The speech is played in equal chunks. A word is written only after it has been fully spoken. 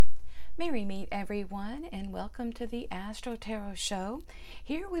Merry meet everyone, and welcome to the Astro Tarot Show.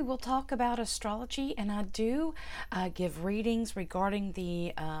 Here we will talk about astrology, and I do give readings regarding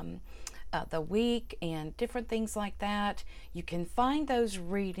the week and different things like that. You can find those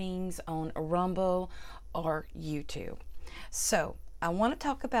readings on Rumble or YouTube. So I want to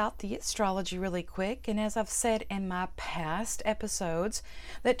talk about the astrology really quick, and as I've said in my past episodes,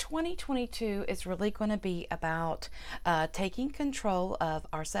 that 2022 is really going to be about taking control of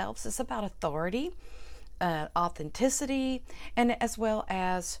ourselves. It's about authority, authenticity, and as well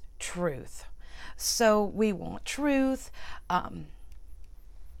as truth. So we want truth, and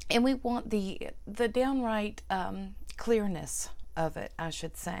we want the downright clearness of it, I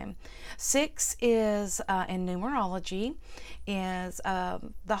should say. 6 is in numerology is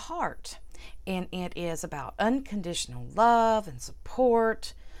the heart, and it is about unconditional love and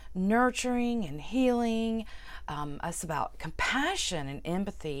support, nurturing and healing. It's about compassion and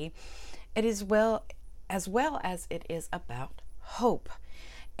empathy. It is as well as it is about hope.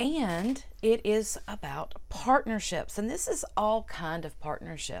 And it is about partnerships, and this is all kind of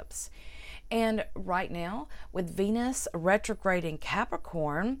partnerships. And right now, with Venus retrograde in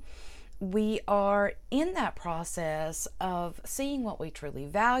Capricorn, we are in that process of seeing what we truly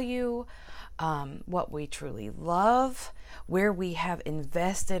value, what we truly love, where we have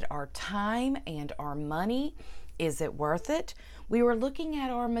invested our time and our money. Is it worth it? We were looking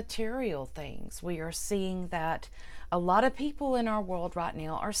at our material things. We are seeing that a lot of people in our world right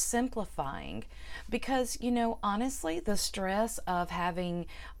now are simplifying because, honestly, the stress of having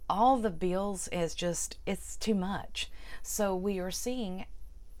all the bills is it's too much. So we are seeing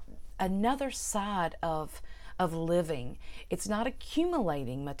another side of living. It's not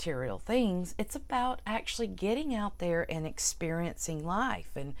accumulating material things. It's about actually getting out there and experiencing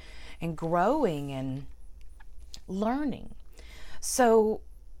life and growing and learning. So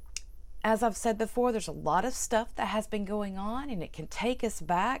as I've said before, there's a lot of stuff that has been going on, and it can take us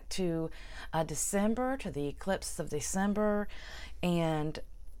back to December, to the eclipse of December, and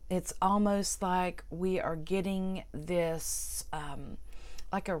it's almost like we are getting this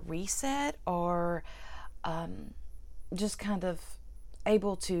like a reset, or just kind of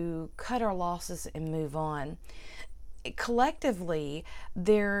able to cut our losses and move on. Collectively,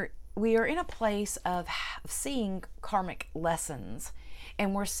 we are in a place of seeing karmic lessons,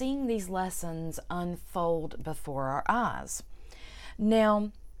 and we're seeing these lessons unfold before our eyes.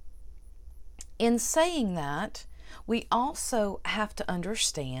 Now, in saying that, we also have to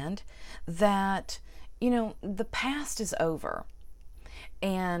understand that, the past is over,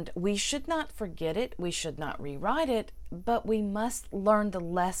 and we should not forget it, we should not rewrite it, but we must learn the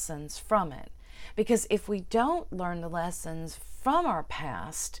lessons from it. Because if we don't learn the lessons from our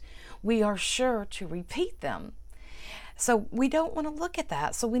past, we are sure to repeat them. So we don't want to look at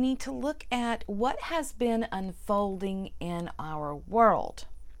that. So we need to look at what has been unfolding in our world.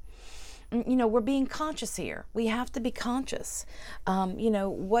 We're being conscious here. We have to be conscious.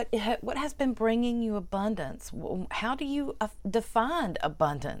 What has been bringing you abundance? How do you define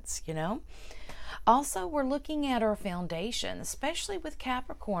abundance? Also, we're looking at our foundation, especially with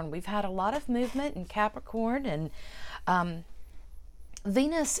Capricorn. We've had a lot of movement in Capricorn, and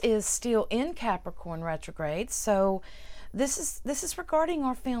Venus is still in Capricorn retrograde. So this is regarding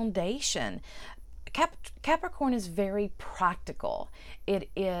our foundation. Capricorn is very practical. It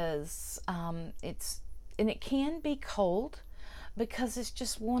is, and it can be cold because it's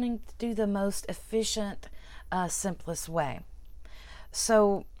just wanting to do the most efficient, simplest way.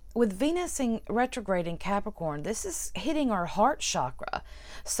 So with Venus in retrograde in Capricorn, this is hitting our heart chakra.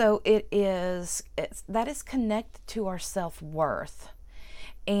 So that is connected to our self-worth.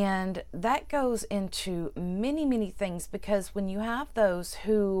 And that goes into many, many things, because when you have those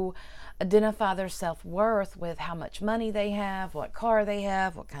who identify their self-worth with how much money they have, what car they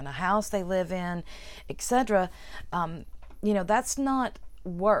have, what kind of house they live in, etc., that's not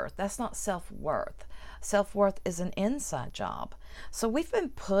worth. That's not self-worth. Self-worth is an inside job. So we've been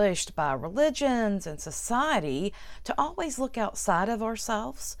pushed by religions and society to always look outside of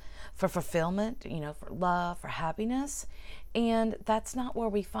ourselves for fulfillment, for love, for happiness. And that's not where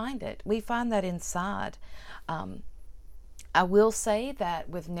we find it. We find that inside. I will say that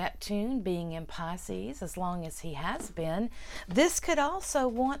with Neptune being in Pisces, as long as he has been, this could also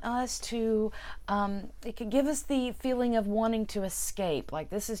want us to, it could give us the feeling of wanting to escape, like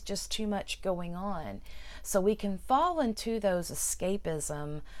this is just too much going on. So we can fall into those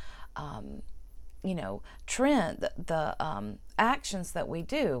escapism, trend, the actions that we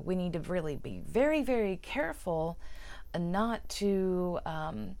do. We need to really be very, very careful not to,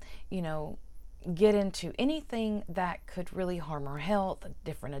 get into anything that could really harm our health,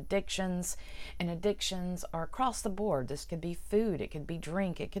 different addictions. And addictions are across the board. This could be food, it could be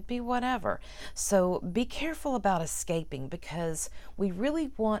drink, it could be whatever. So be careful about escaping, because we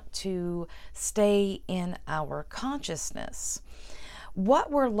really want to stay in our consciousness.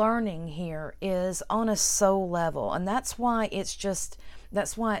 What we're learning here is on a soul level, and that's why it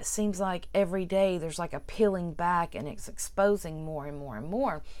seems like every day there's like a peeling back and it's exposing more and more and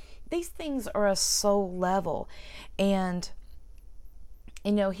more. These things are a soul level. And,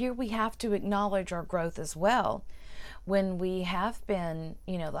 here we have to acknowledge our growth as well. When we have been,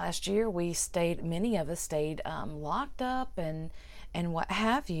 last year many of us stayed locked up and what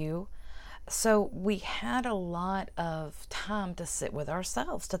have you. So we had a lot of time to sit with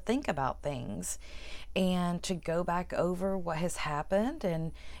ourselves, to think about things and to go back over what has happened.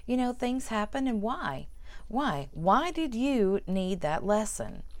 And, things happen, and why? Why did you need that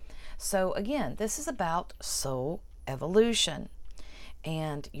lesson? So again, this is about soul evolution,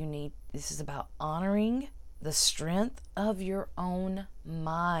 and this is about honoring the strength of your own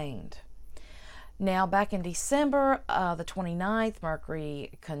mind. Now, back in December the 29th,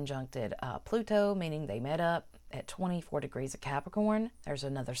 Mercury conjuncted Pluto, meaning they met up at 24 degrees of Capricorn. There's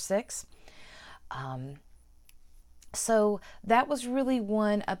another 6. So that was really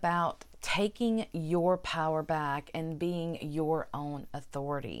one about taking your power back and being your own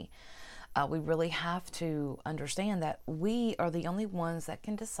authority. We really have to understand that we are the only ones that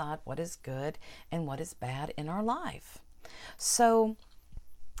can decide what is good and what is bad in our life. So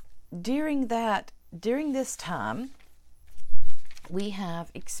during this time, we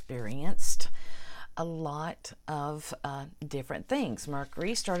have experienced a lot of different things.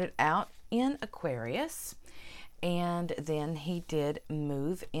 Mercury started out in Aquarius, and then he did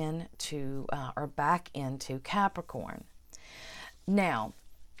move into or back into Capricorn. Now,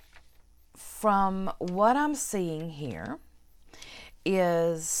 from what I'm seeing here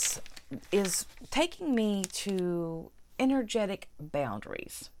is taking me to energetic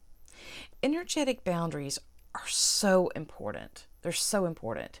boundaries. Energetic boundaries are so important. They're so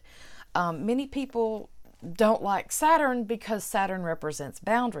important. Many people don't like Saturn because Saturn represents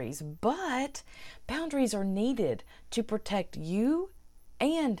boundaries, but boundaries are needed to protect you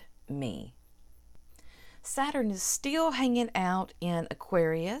and me. Saturn is still hanging out in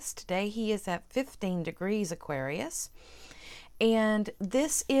Aquarius. Today he is at 15 degrees Aquarius. And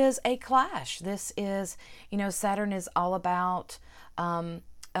this is a clash. This is, Saturn is all about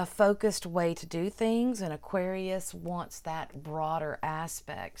a focused way to do things, and Aquarius wants that broader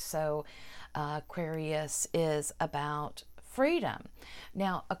aspect. So Aquarius is about freedom.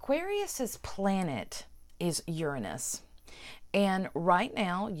 Now, Aquarius's planet is Uranus. And right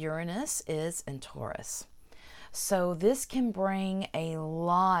now, Uranus is in Taurus. So this can bring a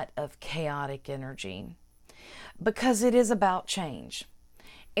lot of chaotic energy because it is about change.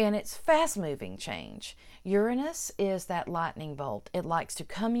 And it's fast-moving change. Uranus is that lightning bolt. It likes to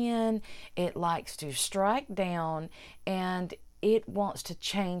come in, it likes to strike down, and it wants to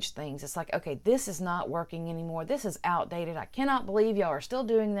change things. It's like, okay, this is not working anymore. This is outdated. I cannot believe y'all are still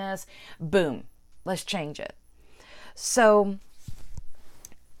doing this. Boom, let's change it. So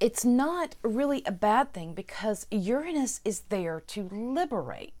it's not really a bad thing because Uranus is there to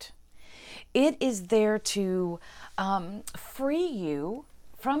liberate. It is there to free you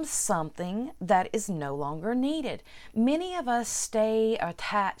from something that is no longer needed. Many of us stay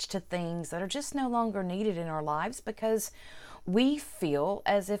attached to things that are just no longer needed in our lives because we feel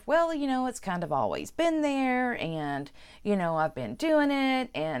as if, well, it's kind of always been there, and, I've been doing it,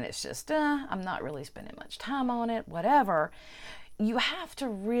 and it's just, I'm not really spending much time on it, whatever. You have to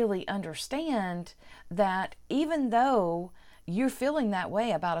really understand that even though you're feeling that way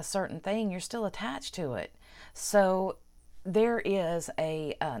about a certain thing, you're still attached to it. So there is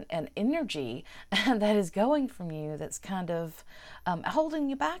an energy that is going from you that's kind of holding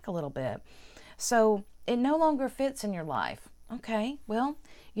you back a little bit. So it no longer fits in your life. Okay, well,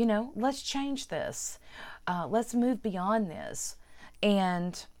 let's change this. Let's move beyond this.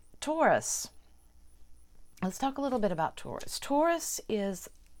 And Taurus, let's talk a little bit about Taurus. Taurus is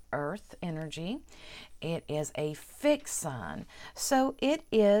earth energy. It is a fixed sign. So it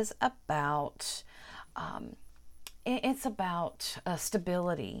is about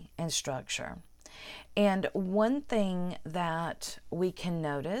stability and structure. And one thing that we can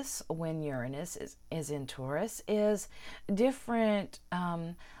notice when Uranus is in Taurus is different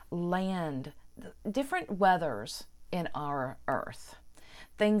different weathers in our earth.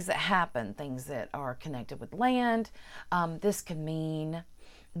 Things that happen, things that are connected with land. This can mean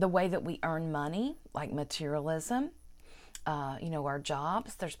the way that we earn money, like materialism. our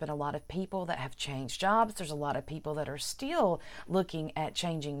jobs. There's been a lot of people that have changed jobs. There's a lot of people that are still looking at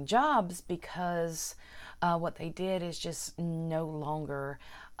changing jobs because what they did is just no longer,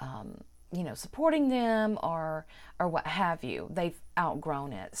 supporting them or what have you. They've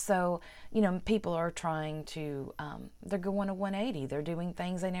outgrown it. So, people are trying to, they're going a 180. They're doing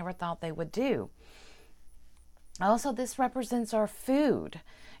things they never thought they would do. Also, this represents our food.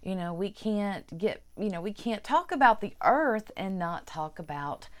 We can't talk about the earth and not talk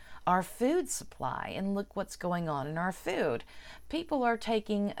about our food supply. And look what's going on in our food. People are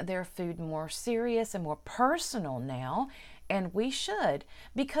taking their food more serious and more personal now, and we should,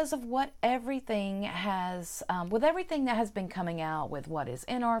 because of with everything that has been coming out with what is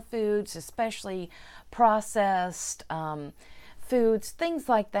in our foods, especially processed foods, things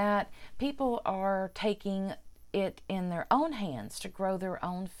like that. People are taking it in their own hands to grow their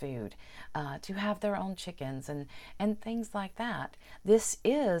own food, to have their own chickens and things like that. This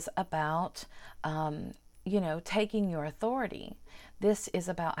is about, taking your authority. This is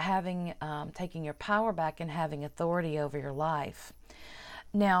about taking your power back and having authority over your life.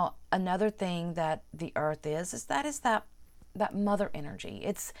 Now, another thing that the earth is that mother energy.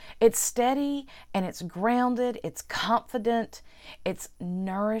 It's steady and it's grounded. It's confident. It's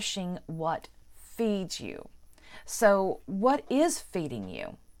nourishing what feeds you. So what is feeding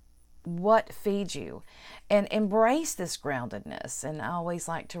you? What feeds you? And embrace this groundedness. And I always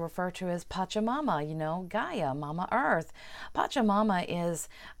like to refer to as Pachamama, Gaia, Mama Earth. Pachamama is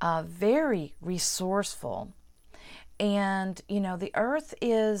very resourceful. And, the earth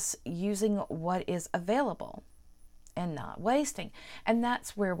is using what is available and not wasting. And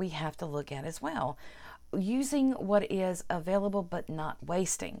that's where we have to look at as well. Using what is available but not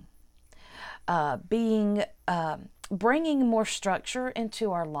wasting. Bringing more structure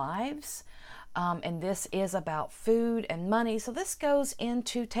into our lives. And this is about food and money. So this goes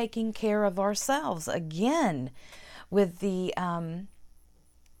into taking care of ourselves again with the,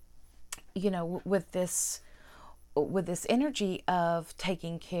 with this energy of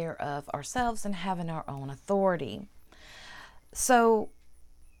taking care of ourselves and having our own authority. So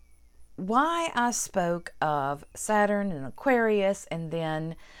why I spoke of Saturn and Aquarius and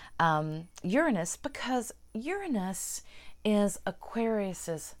then Uranus, because Uranus is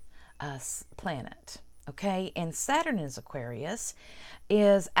Aquarius's planet, okay? And Saturn is Aquarius,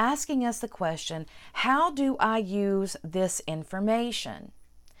 is asking us the question, how do I use this information?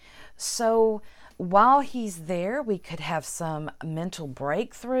 So while he's there, we could have some mental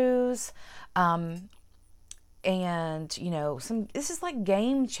breakthroughs, and this is like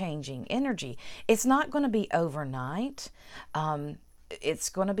game-changing energy. It's not going to be overnight. It's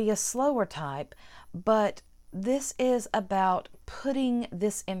going to be a slower type, but this is about putting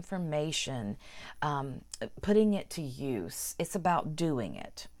this information, putting it to use. It's about doing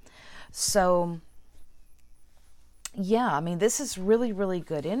it. So, this is really, really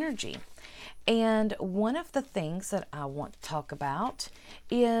good energy. And one of the things that I want to talk about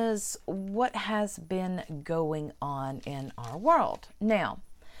is what has been going on in our world. Now,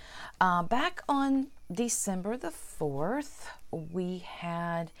 back on December the 4th, we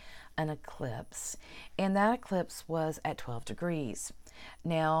had an eclipse, and that eclipse was at 12 degrees.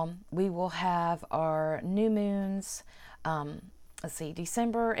 Now, we will have our new moons,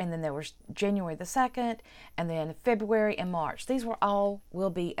 December, and then there was January the 2nd, and then February and March. These will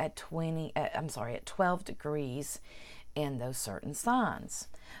be at 12 degrees in those certain signs.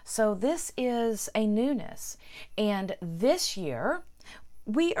 So this is a newness. And this year,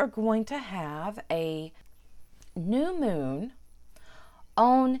 we are going to have a new moon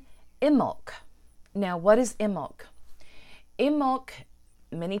on Imbolc. Now, what is Imbolc? Imbolc,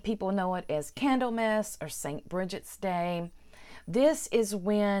 many people know it as Candlemas or St. Bridget's Day. This is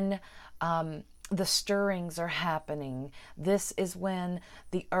when the stirrings are happening. This is when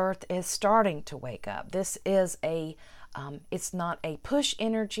the earth is starting to wake up. This is it's not a push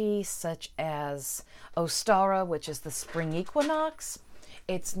energy such as Ostara, which is the spring equinox.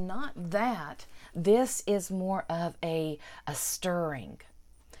 It's not that. This is more of a stirring.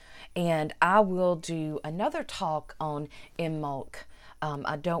 And I will do another talk on Imbolc.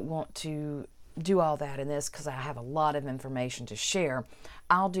 I don't want to do all that in this because I have a lot of information to share.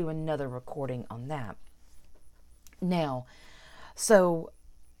 I'll do another recording on that. Now, so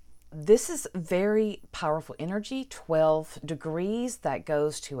this is very powerful energy, 12 degrees. That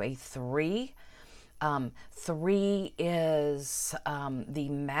goes to a 3. 3 is the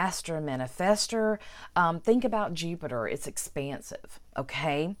master manifester. Think about Jupiter. It's expansive,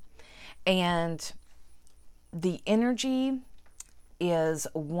 okay? And the energy is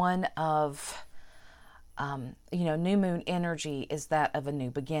one of New moon energy is that of a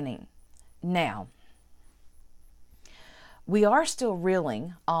new beginning. Now, we are still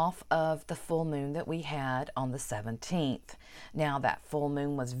reeling off of the full moon that we had on the 17th. Now, that full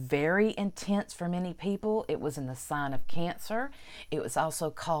moon was very intense for many people. It was in the sign of Cancer. It was also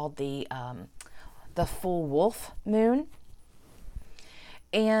called the full wolf moon.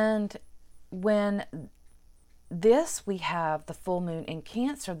 And when we have the full moon in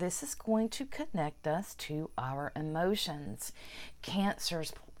Cancer, this is going to connect us to our emotions.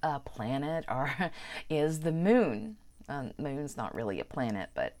 Cancer's planet is the moon. Moon's not really a planet,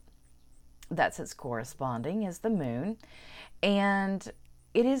 but that's its corresponding, is the moon. And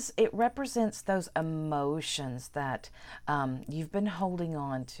it represents those emotions that you've been holding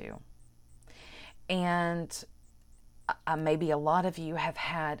on to. And maybe a lot of you have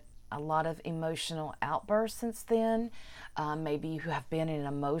had a lot of emotional outbursts since then. Maybe you have been in an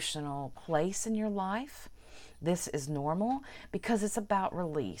emotional place in your life. This is normal because it's about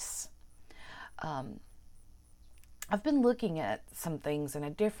release. I've been looking at some things in a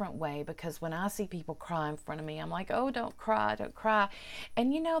different way, because when I see people cry in front of me, I'm like, oh, don't cry, don't cry.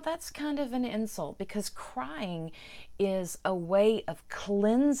 And that's kind of an insult, because crying is a way of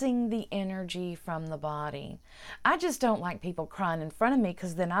cleansing the energy from the body. I just don't like people crying in front of me,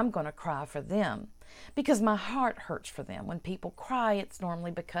 because then I'm going to cry for them, because my heart hurts for them. When people cry, it's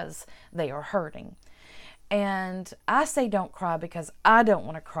normally because they are hurting. And I say don't cry because I don't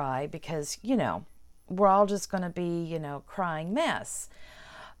want to cry, because, we're all just going to be, crying mess.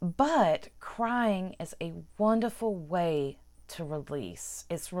 But crying is a wonderful way to release.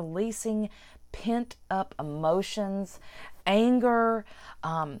 It's releasing pent up emotions, anger,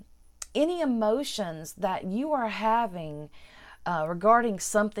 any emotions that you are having regarding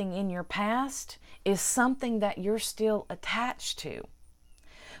something in your past is something that you're still attached to.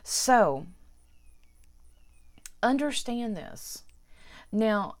 So, understand this.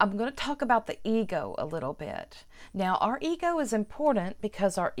 Now, I'm going to talk about the ego a little bit. Now, our ego is important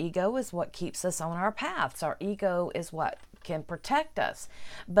because our ego is what keeps us on our paths. Our ego is what can protect us.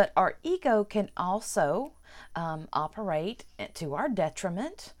 But our ego can also operate to our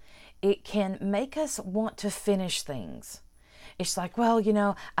detriment. It can make us want to finish things. It's like, well,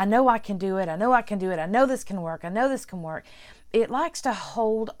 I know I can do it. I know I can do it. I know this can work. I know this can work. It likes to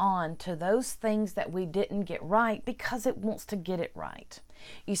hold on to those things that we didn't get right because it wants to get it right.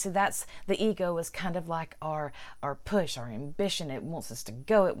 You see, that's the ego is kind of like our push, our ambition. It wants us to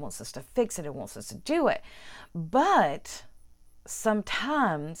go. It wants us to fix it. It wants us to do it. But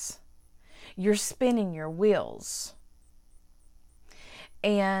sometimes you're spinning your wheels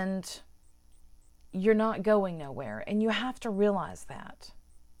and you're not going nowhere, and you have to realize that.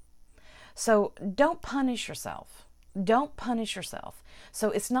 So don't punish yourself. Don't punish yourself. So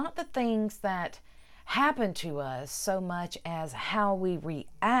it's not the things that happen to us so much as how we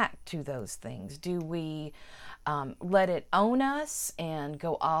react to those things. Do we let it own us and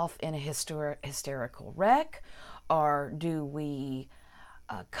go off in a hysterical wreck? Or do we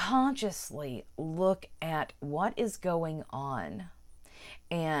consciously look at what is going on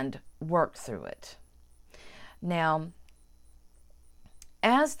and work through it? Now,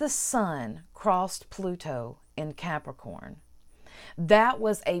 as the sun crossed Pluto in Capricorn, that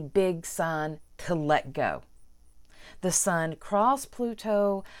was a big sign to let go. The sun crossed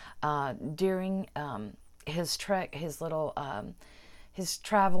Pluto during his traveling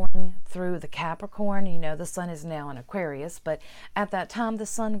through the Capricorn. The sun is now in Aquarius, but at that time the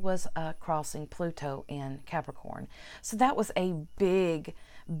sun was crossing Pluto in Capricorn. So that was a big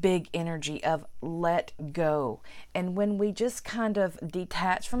energy of let go. And when we just kind of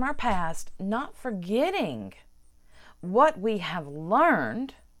detach from our past, not forgetting what we have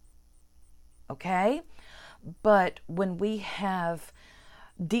learned, okay? But when we have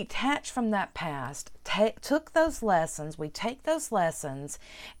detached from that past, took those lessons, we take those lessons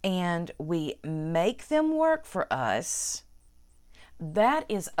and we make them work for us, that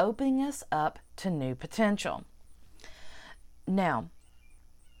is opening us up to new potential. Now,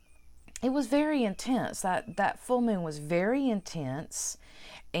 it was very intense. That full moon was very intense.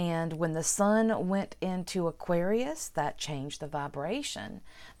 And when the sun went into Aquarius, that changed the vibration.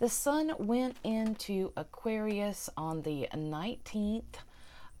 The sun went into Aquarius on the 19th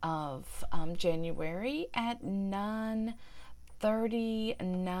of January at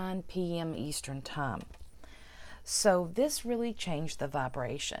 9:39 p.m. Eastern Time. So this really changed the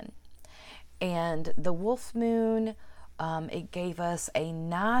vibration. And the wolf moon, it gave us a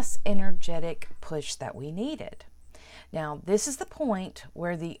nice energetic push that we needed. Now, this is the point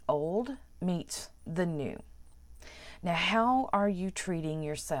where the old meets the new. Now, how are you treating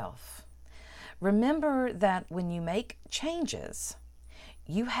yourself? Remember that when you make changes,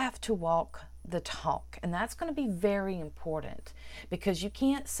 you have to walk the talk, and that's going to be very important, because you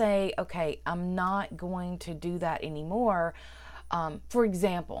can't say, okay, I'm not going to do that anymore. For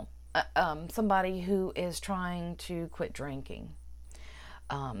example, somebody who is trying to quit drinking,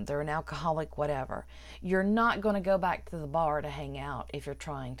 they're an alcoholic, whatever. You're not going to go back to the bar to hang out if you're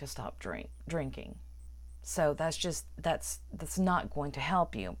trying to stop drinking. So that's not going to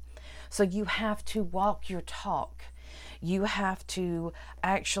help you. So you have to walk your talk. You have to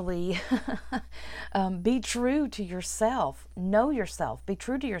actually be true to yourself. Know yourself. Be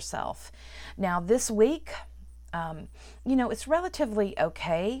true to yourself. Now, this week, it's relatively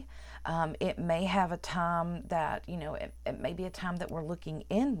okay. It may have a time that, it may be a time that we're looking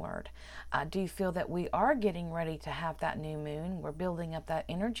inward. I do feel that we are getting ready to have that new moon. We're building up that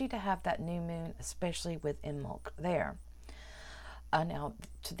energy to have that new moon, especially with Imbolc there. Now,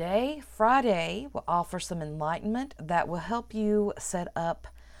 today, Friday, will offer some enlightenment that will help you set up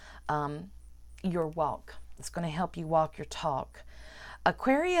your walk. It's going to help you walk your talk.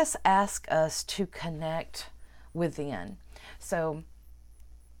 Aquarius asks us to connect within. So,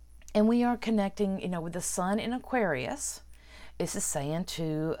 and we are connecting, with the sun in Aquarius. This is saying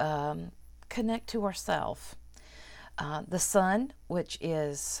to connect to ourselves. The sun, which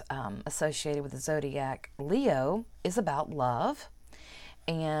is associated with the zodiac Leo, is about love.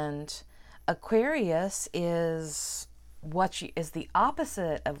 And Aquarius is the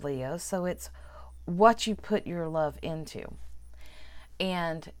opposite of Leo, so it's what you put your love into.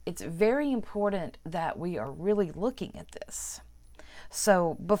 And it's very important that we are really looking at this.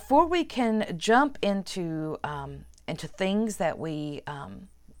 So before we can jump into things that we want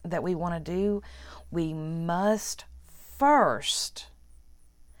to do, we must first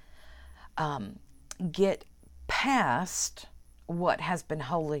get past what has been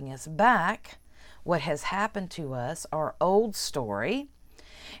holding us back, what has happened to us, our old story,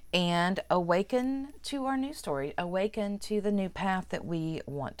 and awaken to our new story, awaken to the new path that we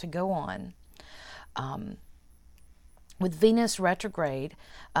want to go on. With Venus retrograde,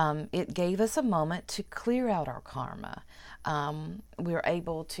 it gave us a moment to clear out our karma. We were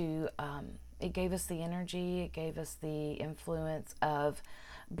able to, it gave us the energy, it gave us the influence of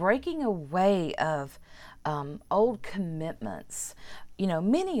breaking away of old commitments.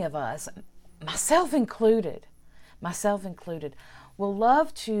 Many of us, myself included, will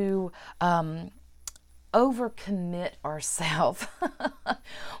love to overcommit ourselves.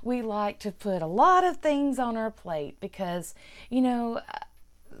 We like to put a lot of things on our plate because, you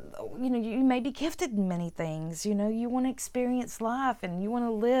may be gifted in many things. You want to experience life and you want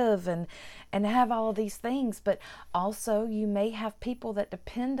to live and have all of these things. But also you may have people that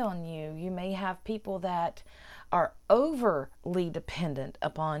depend on you. You may have people that are overly dependent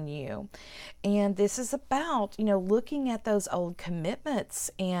upon you. And this is about, looking at those old commitments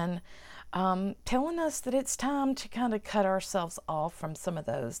and telling us that it's time to kind of cut ourselves off from some of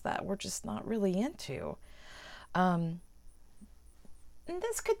those that we're just not really into. And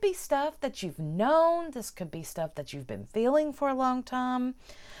this could be stuff that you've known. This could be stuff that you've been feeling for a long time.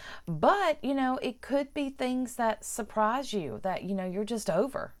 But, it could be things that surprise you that, you're just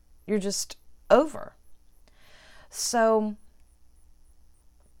over. You're just over. So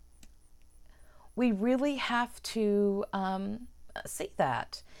we really have to see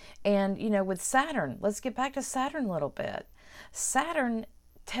that. And, with Saturn, let's get back to Saturn a little bit. Saturn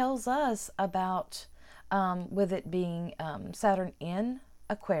tells us about, with it being Saturn in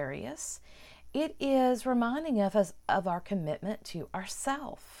Aquarius, it is reminding us of our commitment to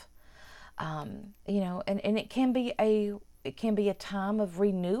ourself. And it can be a time of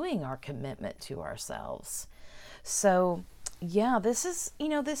renewing our commitment to ourselves. So yeah, this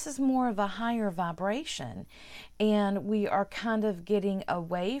is more of a higher vibration, and we are kind of getting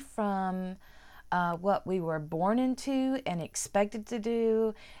away from what we were born into and expected to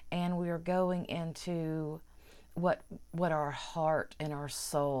do, and we are going into what our heart and our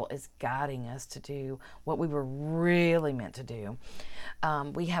soul is guiding us to do, what we were really meant to do.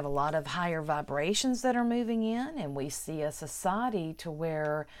 We have a lot of higher vibrations that are moving in, and we see a society to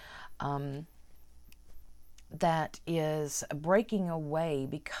where that is breaking away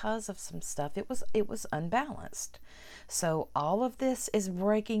because of some stuff. It was unbalanced. So all of this is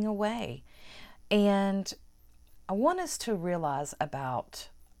breaking away. And I want us to realize about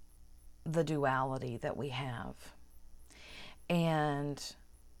the duality that we have. And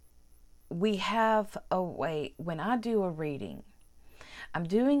we have a way, when I do a reading, I'm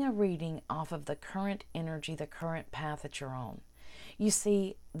doing a reading off of the current energy, the current path that you're on. You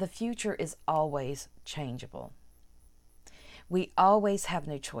see, the future is always changeable. We always have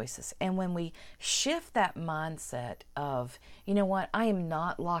new choices. And when we shift that mindset of, you know what, I am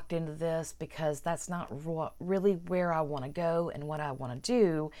not locked into this because that's not really where I want to go and what I want to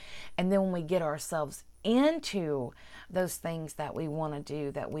do. And then when we get ourselves into those things that we want to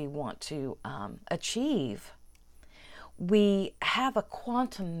do, that we want to achieve, we have a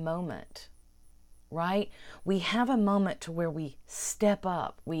quantum moment, right? We have a moment to where we step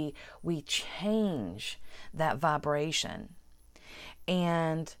up, we change that vibration,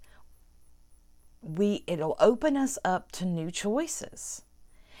 and it'll open us up to new choices,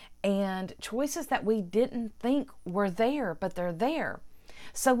 and choices that we didn't think were there, but they're there.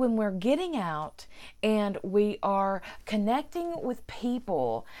 So when we're getting out and we are connecting with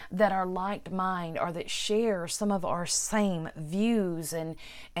people that are like mind or that share some of our same views and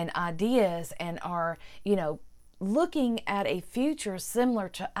ideas and are, looking at a future similar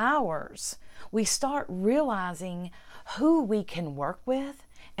to ours, we start realizing who we can work with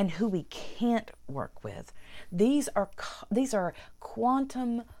and who we can't work with. These are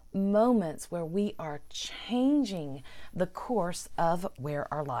quantum moments where we are changing the course of where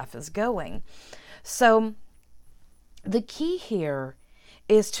our life is going. So the key here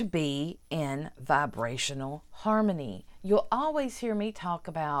is to be in vibrational harmony. You'll always hear me talk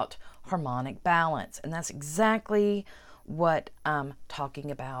about harmonic balance, and that's exactly what I'm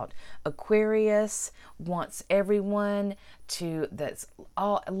talking about. Aquarius wants everyone that's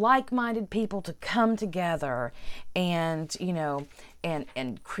all like-minded people to come together and,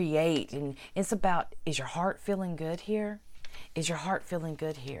 and create. And it's about, is your heart feeling good here? Is your heart feeling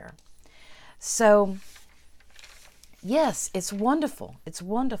good here? So, yes, it's wonderful. It's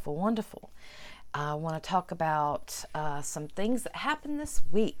wonderful, wonderful. I want to talk about some things that happened this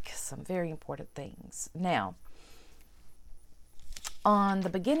week, some very important things. Now, on the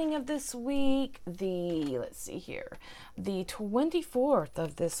beginning of this week, the 24th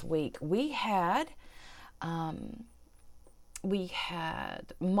of this week, we had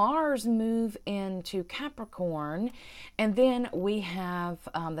Mars move into Capricorn, and then we have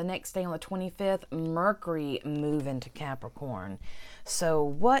the next day on the 25th, Mercury move into Capricorn. So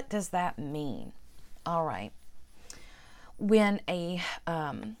what does that mean? All right. When a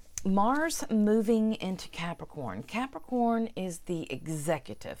Mars moving into Capricorn. Capricorn is the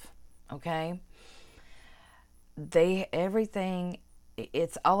executive, okay?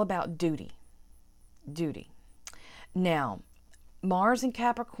 It's all about duty. Duty. Now, Mars in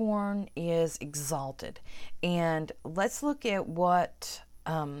Capricorn is exalted. And let's look at what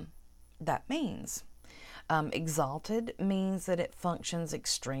that means. Exalted means that it functions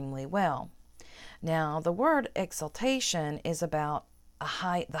extremely well. Now, the word exaltation is about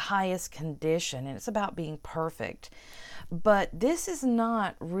the highest condition, and it's about being perfect. But this is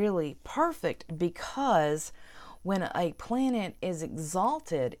not really perfect, because when a planet is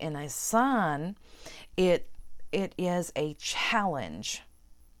exalted in a sign, it is a challenge.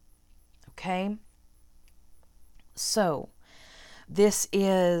 Okay? So this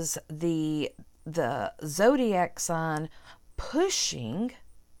is the zodiac sign pushing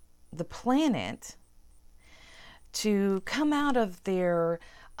the planet to come out of their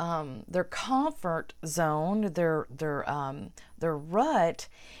comfort zone, their rut,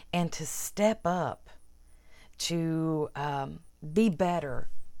 and to step up, to be better,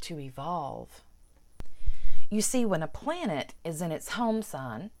 to evolve. You see, when a planet is in its home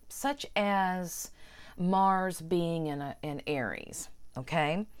sign, such as Mars being in Aries,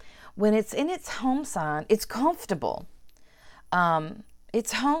 okay, when it's in its home sign, it's comfortable.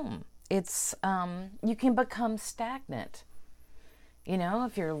 It's home. It's you can become stagnant.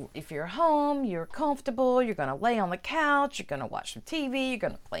 If you're home, you're comfortable, you're going to lay on the couch, you're going to watch some TV, you're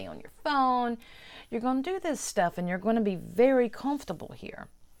going to play on your phone, you're going to do this stuff, and you're going to be very comfortable here.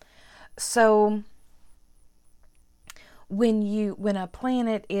 So when a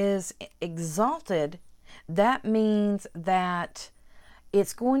planet is exalted, that means that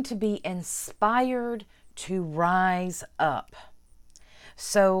it's going to be inspired to rise up.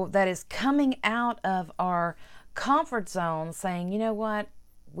 So that is coming out of our comfort zone, saying, you know what,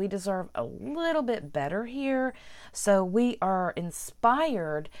 we deserve a little bit better here. So we are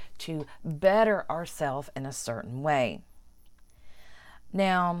inspired to better ourselves in a certain way.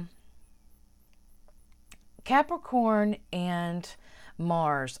 Now, Capricorn and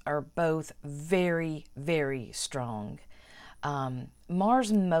Mars are both very, very strong.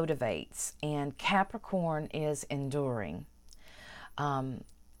 Mars motivates, and Capricorn is enduring.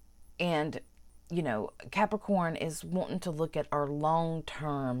 Capricorn is wanting to look at our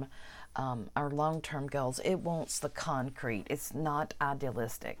long-term goals. It wants the concrete. It's not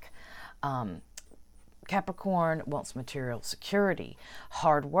idealistic. Capricorn wants material security.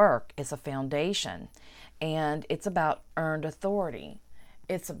 Hard work is a foundation, and it's about earned authority.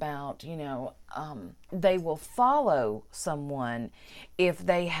 It's about, they will follow someone if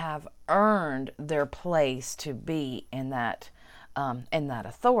they have earned their place to be in that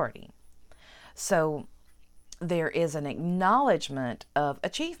authority. So there is an acknowledgement of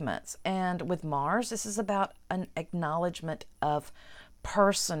achievements. And with Mars, this is about an acknowledgement of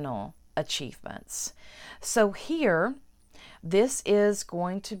personal achievements. So here, this is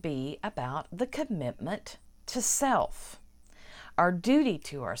going to be about the commitment to self, our duty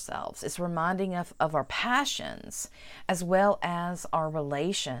to ourselves. It's reminding us of our passions as well as our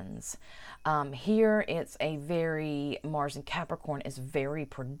relations. Here, it's Mars in Capricorn is very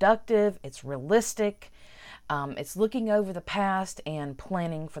productive. It's realistic. It's looking over the past and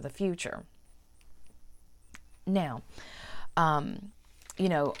planning for the future. Now,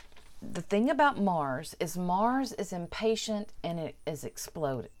 the thing about Mars is impatient and it is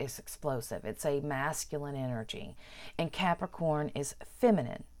explosive. It's a masculine energy, and Capricorn is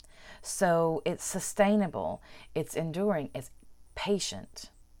feminine. So it's sustainable, it's enduring, it's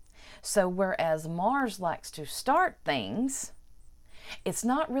patient. So whereas Mars likes to start things, it's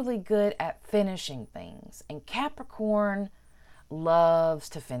not really good at finishing things. And Capricorn loves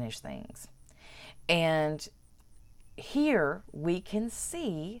to finish things. And here we can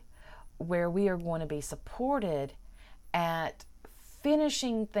see where we are going to be supported at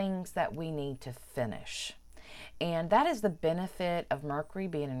finishing things that we need to finish. And that is the benefit of Mercury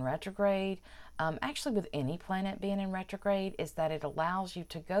being in retrograde. Actually, with any planet being in retrograde, is that it allows you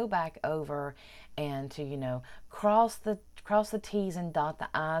to go back over and to, cross the T's and dot the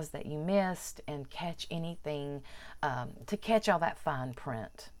I's that you missed and catch anything, to catch all that fine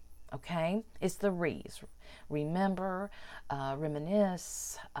print. Okay? It's the re's. Remember,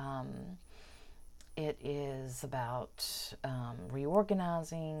 reminisce. It is about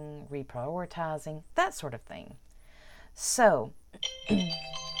reorganizing, reprioritizing, that sort of thing. So,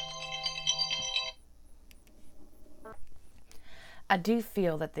 I do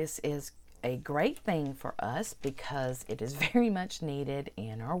feel that this is a great thing for us because it is very much needed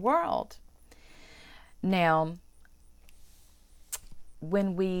in our world. Now,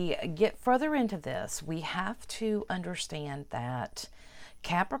 when we get further into this, we have to understand that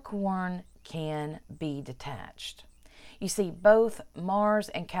Capricorn can be detached. You see, both Mars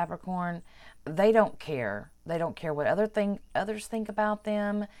and Capricorn, they don't care. They don't care what others think about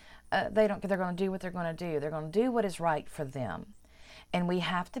them. They don't care. They're going to do what they're going to do. They're going to do what is right for them. And we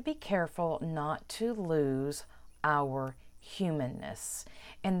have to be careful not to lose our humanness.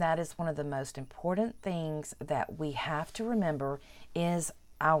 And that is one of the most important things that we have to remember is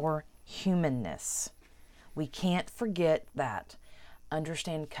our humanness. We can't forget that.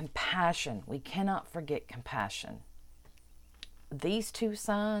 Understand compassion. We cannot forget compassion. These two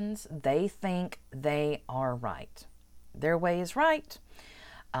signs, they think they are right. Their way is right.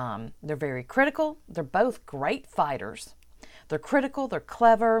 They're very critical. They're both great fighters. They're critical. They're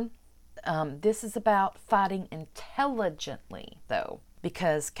clever. This is about fighting intelligently, though,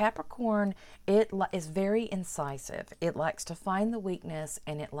 because Capricorn, it is very incisive. It likes to find the weakness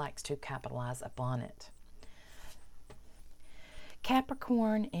and it likes to capitalize upon it.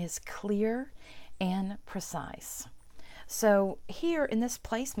 Capricorn is clear and precise. So here in this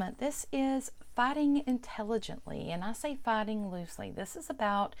placement, this is fighting intelligently, and I say fighting loosely. This is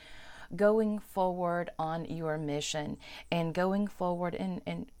about going forward on your mission and going forward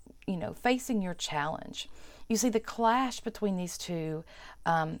and facing your challenge. You see, the clash between these two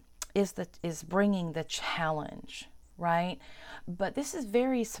is bringing the challenge, right? But this is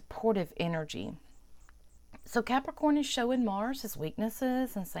very supportive energy. So Capricorn is showing Mars his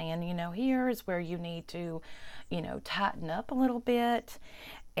weaknesses and saying, here is where you need to, tighten up a little bit.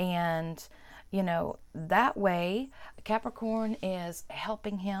 And, that way Capricorn is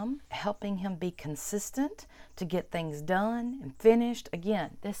helping him be consistent to get things done and finished.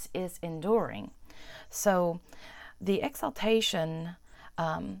 Again, this is enduring. So the exaltation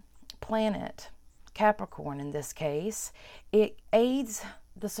planet, Capricorn in this case, it aids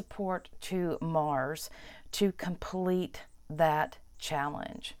the support to Mars to complete that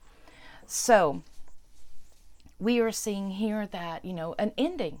challenge. So we are seeing here that, an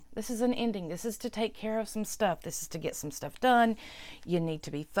ending. This is an ending. This is to take care of some stuff. This is to get some stuff done. You need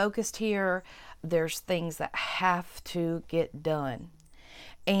to be focused here. There's things that have to get done.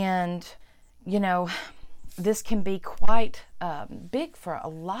 And, this can be quite big for a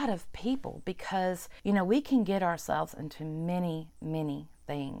lot of people because, we can get ourselves into many, many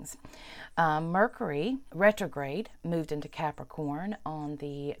things. Mercury retrograde moved into Capricorn on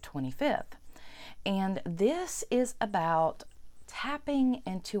the 25th. And this is about tapping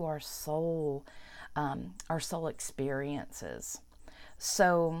into our soul experiences.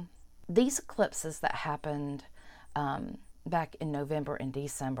 So these eclipses that happened back in November and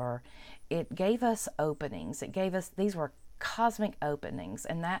December, it gave us openings. These were cosmic openings,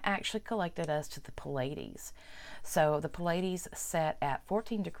 and that actually collected us to the Pleiades. So the Pleiades set at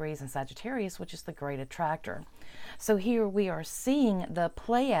 14 degrees in Sagittarius, which is the great attractor. So here we are seeing the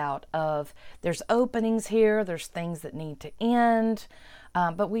play out of, there's openings here, there's things that need to end,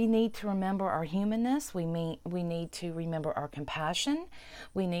 but we need to remember our humanness. We need to remember our compassion.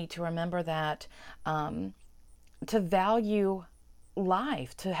 We need to remember that to value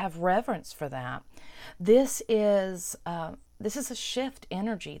life, to have reverence for that. This is a shift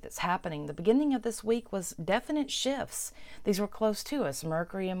energy that's happening. The beginning of this week was definite shifts. These were close to us.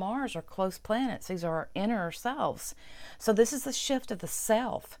 Mercury and Mars are close planets. These are our inner selves. So this is the shift of the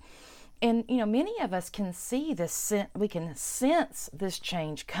self. And, many of us can see this, we can sense this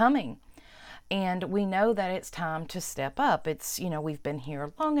change coming. And we know that it's time to step up. It's, we've been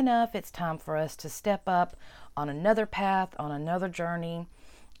here long enough. It's time for us to step up on another path, on another journey,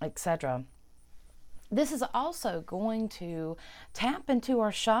 etc. This is also going to tap into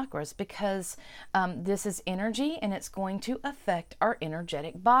our chakras because this is energy and it's going to affect our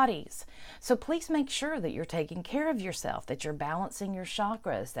energetic bodies. So please make sure that you're taking care of yourself, that you're balancing your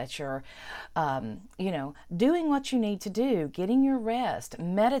chakras, that you're, doing what you need to do, getting your rest,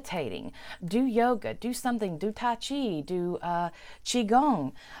 meditating, do yoga, do something, do Tai Chi, do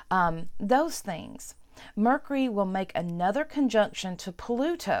Qigong, those things. Mercury will make another conjunction to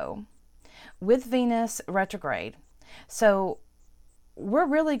Pluto with Venus retrograde. So we're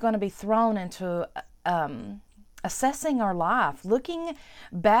really going to be thrown into assessing our life, looking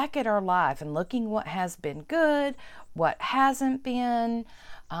back at our life and looking what has been good, what hasn't been,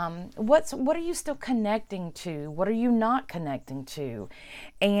 what are you still connecting to, what are you not connecting to.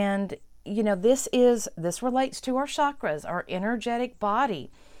 And this relates to our chakras, our energetic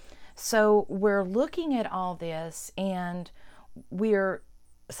body. So we're looking at all this and we're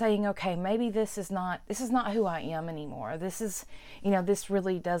saying, okay, maybe this is not who I am anymore. This is, this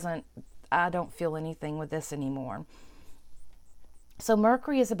really doesn't, I don't feel anything with this anymore. So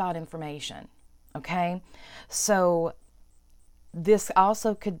Mercury is about information, okay? So this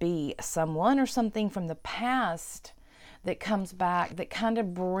also could be someone or something from the past that comes back, that kind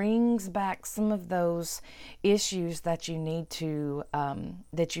of brings back some of those issues that you need to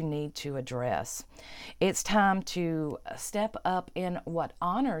address. It's time to step up in what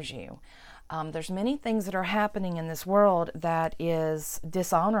honors you. There's many things that are happening in this world that is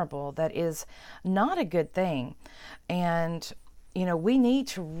dishonorable, that is not a good thing. And, we need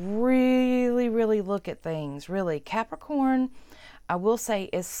to really, really look at things. Really, Capricorn, I will say,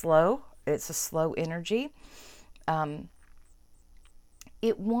 is slow. It's a slow energy.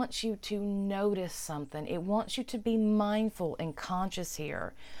 It wants you to notice something. It wants you to be mindful and conscious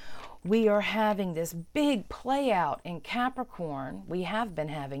here. We are having this big play out in Capricorn. We have been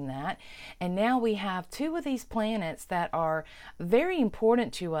having that. And now we have two of these planets that are very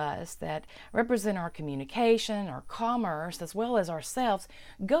important to us, that represent our communication, our commerce, as well as ourselves,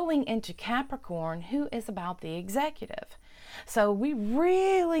 going into Capricorn, who is about the executive. So we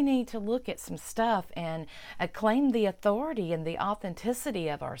really need to look at some stuff and claim the authority and the authenticity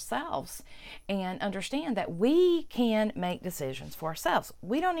of ourselves and understand that we can make decisions for ourselves.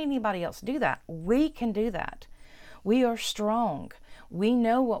 We don't need anybody else to do that. We can do that. We are strong. We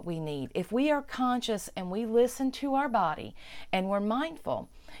know what we need. If we are conscious and we listen to our body and we're mindful,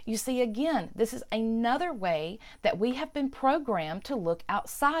 you see, again, this is another way that we have been programmed to look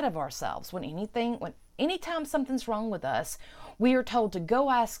outside of ourselves. Anytime something's wrong with us, we are told to go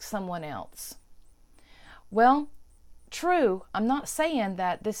ask someone else. Well, true, I'm not saying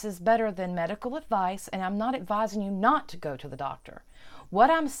that this is better than medical advice, and I'm not advising you not to go to the doctor. What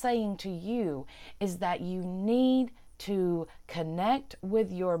I'm saying to you is that you need to connect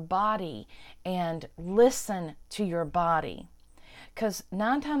with your body and listen to your body. Because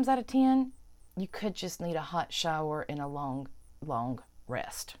 9 times out of 10, you could just need a hot shower and a long, long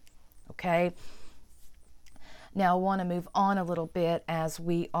rest. Okay? Now I want to move on a little bit as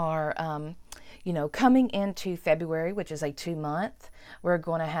we are, coming into February, which is a 2-month. We're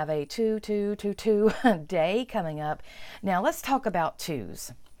going to have a 2-2-2-2 day coming up. Now let's talk about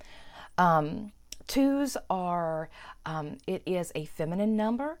 2s. 2s are, it is a feminine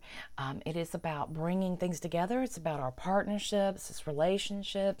number. It is about bringing things together. It's about our partnerships, it's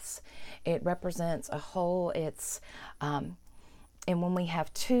relationships. It represents a whole. It's And when we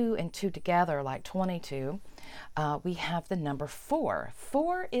have 2 and 2 together, like 22, we have the number 4.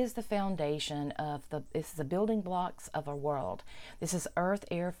 4 is the foundation of it's the building blocks of our world. This is earth,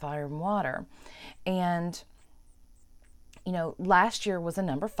 air, fire, and water. And, last year was a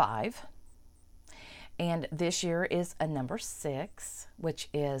number 5. And this year is a number 6, which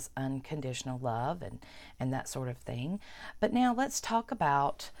is unconditional love and that sort of thing. But now let's talk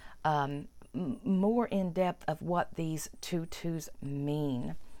about more in depth of what these 2 2s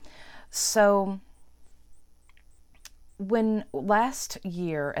mean. So when last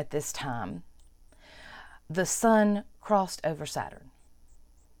year at this time, the sun crossed over Saturn.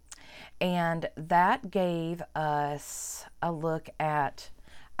 And that gave us a look at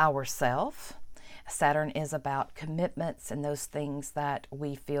ourselves. Saturn is about commitments and those things that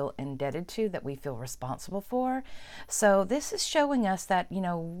we feel indebted to, that we feel responsible for. So this is showing us that,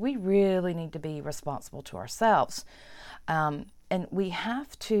 we really need to be responsible to ourselves. And we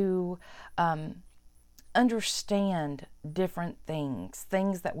have to understand different things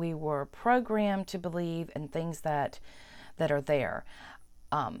that we were programmed to believe and things that are there.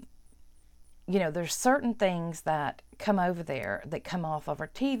 There's certain things that come over there that come off of our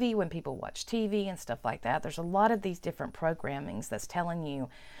TV when people watch TV and stuff like that. There's a lot of these different programmings that's telling you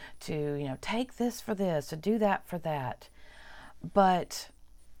to, take this for this, to do that for that. But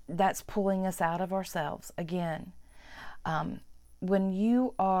that's pulling us out of ourselves again. When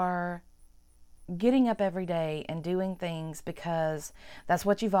you are getting up every day and doing things because that's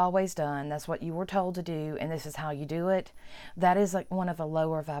what you've always done, that's what you were told to do, and this is how you do it, that is like one of a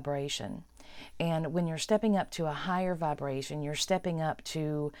lower vibration. And when you're stepping up to a higher vibration, you're stepping up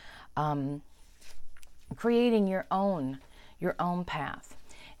to creating your own path.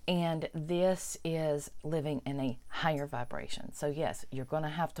 And this is living in a higher vibration. So yes, you're going to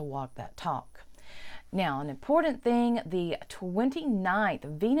have to walk that talk. Now, an important thing, the 29th,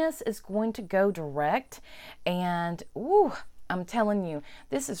 Venus is going to go direct. And I'm telling you,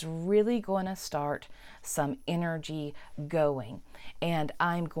 this is really going to start some energy going. And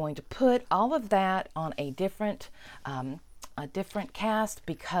I'm going to put all of that on a different cast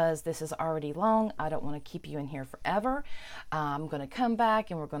because this is already long. I don't want to keep you in here forever. I'm going to come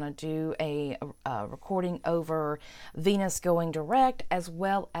back and we're going to do a recording over Venus going direct as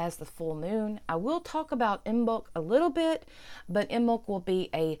well as the full moon. I will talk about Imbolc a little bit, but Imbolc will be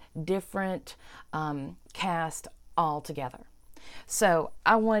a different cast altogether. So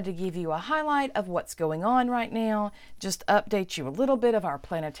I wanted to give you a highlight of what's going on right now, just update you a little bit of our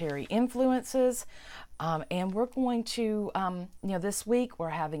planetary influences. And we're going to, this week we're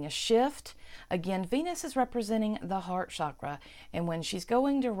having a shift. Again, Venus is representing the heart chakra. And when she's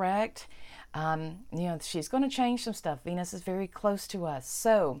going direct, she's going to change some stuff. Venus is very close to us.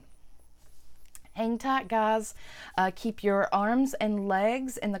 So hang tight, guys. Keep your arms and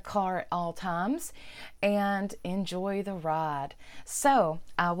legs in the car at all times and enjoy the ride. So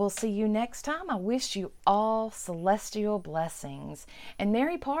I will see you next time. I wish you all celestial blessings and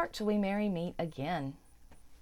merry part till we merry meet again.